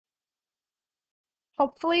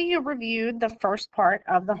Hopefully you reviewed the first part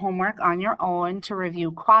of the homework on your own to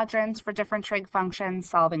review quadrants for different trig functions,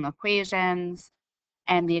 solving equations,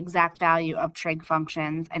 and the exact value of trig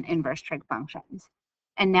functions and inverse trig functions.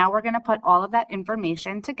 And now we're going to put all of that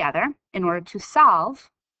information together in order to solve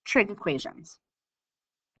trig equations.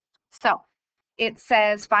 So it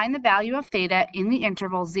says find the value of theta in the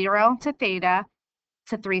interval 0 to theta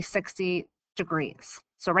to 360 degrees.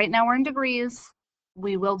 So right now we're in degrees.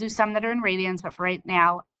 We will do some that are in radians, but for right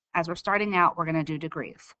now, as we're starting out, we're going to do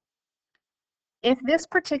degrees. If this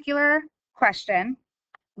particular question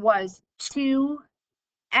was 2x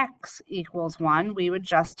equals 1, we would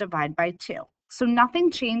just divide by 2. So nothing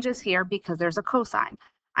changes here because there's a cosine.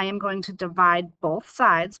 I am going to divide both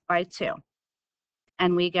sides by 2.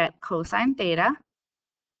 And we get cosine theta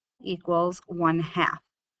equals 1/2.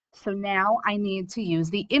 So now I need to use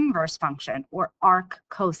the inverse function, or arc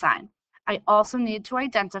cosine. I also need to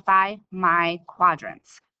identify my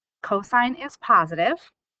quadrants. Cosine is positive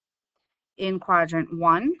in quadrant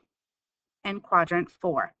 1 and quadrant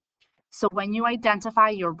 4. So when you identify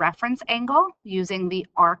your reference angle using the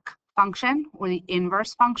arc function or the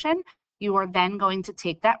inverse function, you are then going to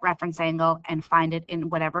take that reference angle and find it in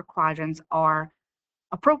whatever quadrants are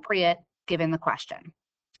appropriate given the question.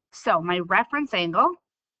 So my reference angle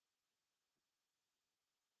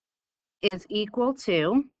is equal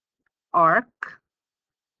to arc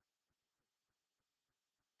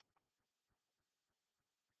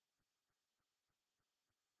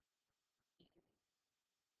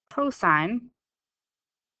cosine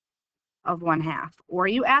of 1/2. Or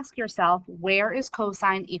you ask yourself, where is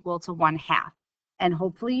cosine equal to 1/2? And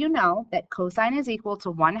hopefully you know that cosine is equal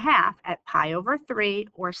to 1/2 at pi over 3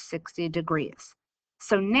 or 60 degrees.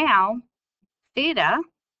 So now theta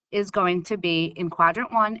is going to be in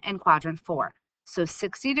quadrant 1 and quadrant 4. So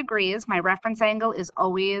 60 degrees, my reference angle is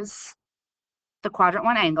always the quadrant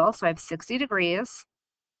 1 angle, so I have 60 degrees.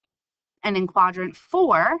 And in quadrant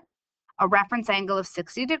 4, a reference angle of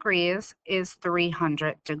 60 degrees is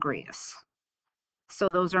 300 degrees. So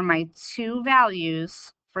those are my two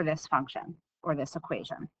values for this function or this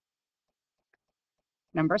equation.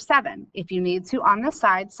 Number 7, if you need to on the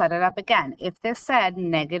side, set it up again. If this said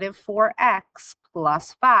negative 4x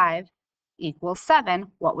plus 5 equals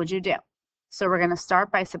 7, what would you do? So we're going to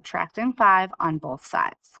start by subtracting 5 on both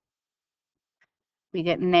sides. We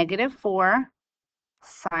get negative 4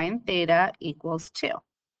 sine theta equals 2.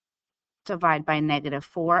 Divide by negative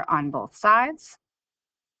 4 on both sides.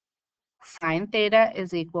 Sine theta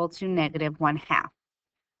is equal to negative 1/2.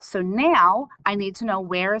 So now I need to know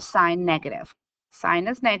where is sine negative. Sine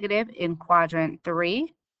is negative in quadrant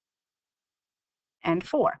 3 and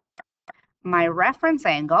 4. My reference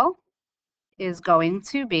angle is going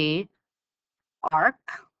to be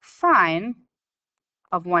arc sine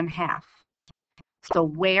of 1/2. So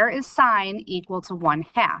where is sine equal to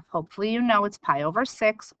 1/2? Hopefully you know it's pi over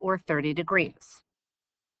 6 or 30 degrees.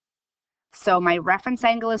 So my reference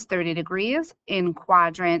angle is 30 degrees in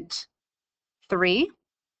quadrant 3.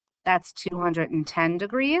 That's 210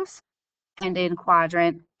 degrees. And in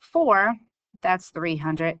quadrant 4, that's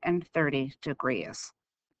 330 degrees.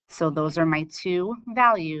 So those are my two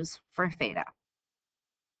values for theta.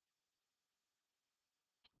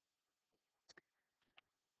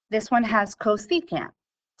 This one has cosecant.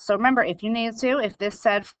 So remember, if you need to, if this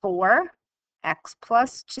said 4x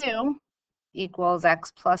plus 2 equals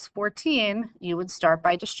x plus 14, you would start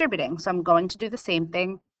by distributing. So I'm going to do the same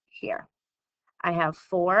thing here. I have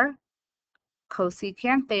 4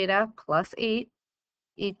 cosecant theta plus 8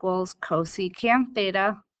 equals cosecant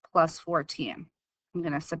theta plus 14. I'm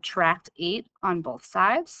going to subtract 8 on both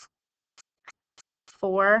sides.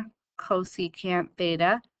 4 cosecant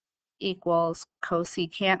theta equals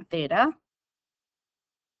cosecant theta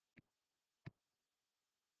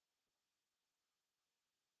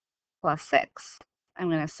plus 6. I'm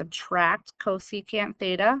going to subtract cosecant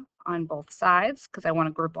theta on both sides because I want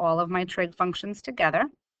to group all of my trig functions together.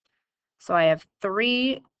 So I have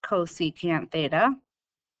 3 cosecant theta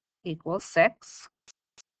equals 6.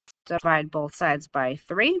 Divide both sides by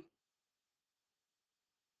 3.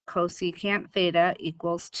 Cosecant theta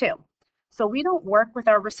equals 2. So we don't work with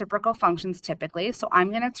our reciprocal functions typically, so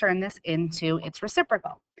I'm going to turn this into its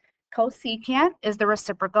reciprocal. Cosecant is the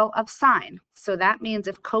reciprocal of sine. So that means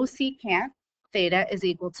if cosecant theta is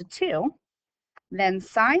equal to 2, then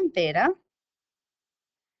sine theta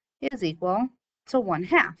is equal to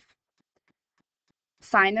 1/2.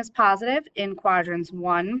 Sine is positive in quadrants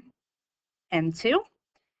 1 and 2,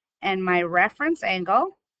 and my reference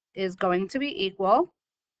angle is going to be equal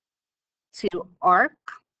to arc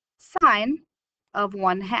sine of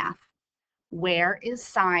 1/2. Where is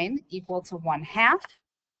sine equal to 1/2?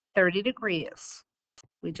 30 degrees.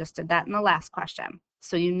 We just did that in the last question.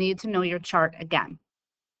 So you need to know your chart again.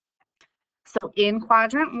 So in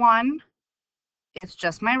quadrant 1, it's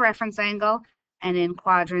just my reference angle, and in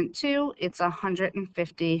quadrant 2, it's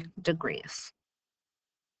 150 degrees.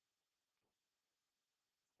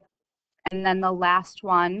 And then the last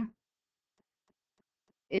one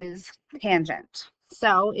is tangent.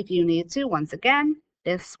 So if you need to, once again,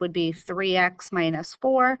 this would be 3x minus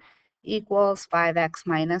 4 equals 5x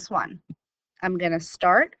minus 1. I'm going to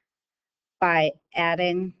start by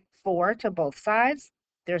adding 4 to both sides.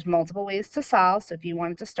 There's multiple ways to solve, so if you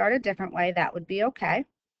wanted to start a different way, that would be okay.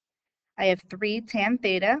 I have 3 tan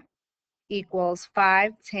theta equals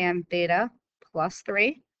 5 tan theta plus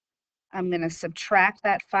 3. I'm going to subtract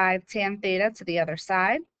that 5 tan theta to the other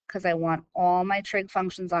side because I want all my trig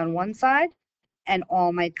functions on one side and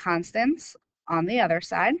all my constants on the other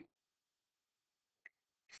side.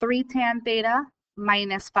 3 tan theta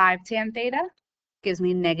minus 5 tan theta gives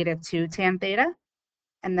me negative 2 tan theta.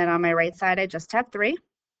 And then on my right side, I just have 3.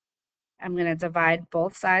 I'm going to divide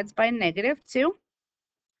both sides by negative 2.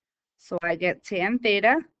 So I get tan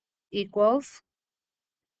theta equals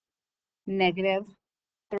negative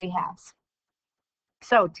 3/2.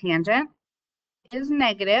 So tangent is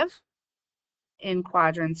negative in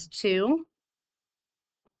quadrants 2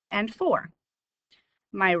 and 4.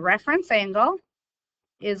 My reference angle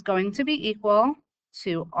is going to be equal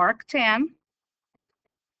to arctan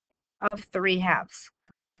of 3/2.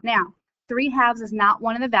 Now, 3/2 is not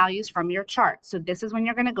one of the values from your chart. So this is when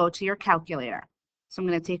you're going to go to your calculator. So I'm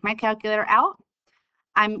going to take my calculator out.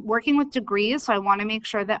 I'm working with degrees, so I want to make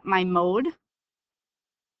sure that my mode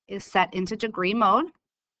is set into degree mode.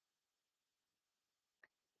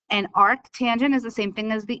 And arctangent is the same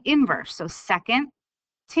thing as the inverse. So second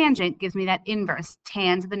tangent gives me that inverse,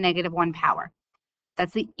 tan to the negative 1 power.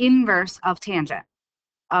 That's the inverse of tangent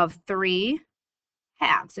of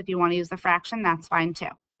 3/2. If you want to use the fraction, that's fine too.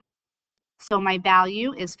 So my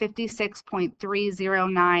value is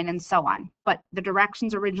 56.309 and so on. But the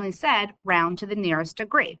directions originally said round to the nearest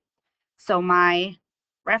degree. So my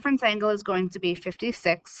reference angle is going to be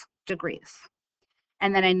 56 degrees.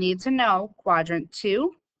 And then I need to know quadrant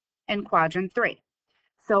 2 and quadrant 3.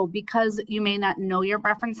 So because you may not know your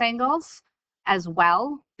reference angles as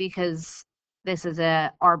well, because this is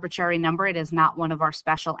an arbitrary number, it is not one of our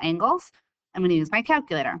special angles, I'm going to use my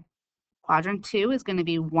calculator. Quadrant 2 is going to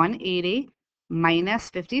be 180 minus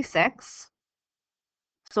 56.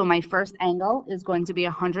 So my first angle is going to be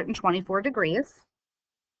 124 degrees.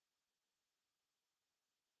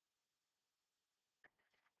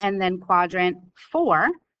 And then quadrant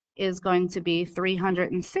 4 is going to be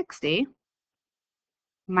 360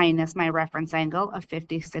 minus my reference angle of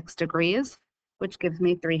 56 degrees, which gives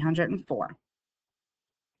me 304.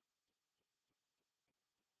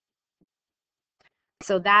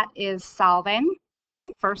 So that is solving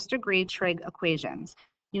first degree trig equations.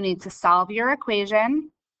 You need to solve your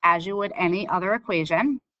equation as you would any other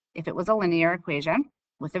equation, if it was a linear equation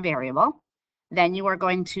with a variable. Then you are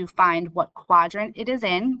going to find what quadrant it is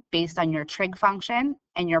in based on your trig function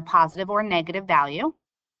and your positive or negative value.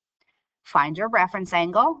 Find your reference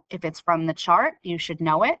angle. If it's from the chart, you should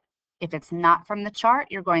know it. If it's not from the chart,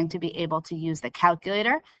 you're going to be able to use the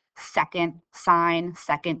calculator, second sine,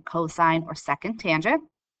 second cosine, or second tangent,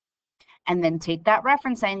 and then take that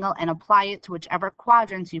reference angle and apply it to whichever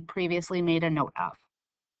quadrants you previously made a note of.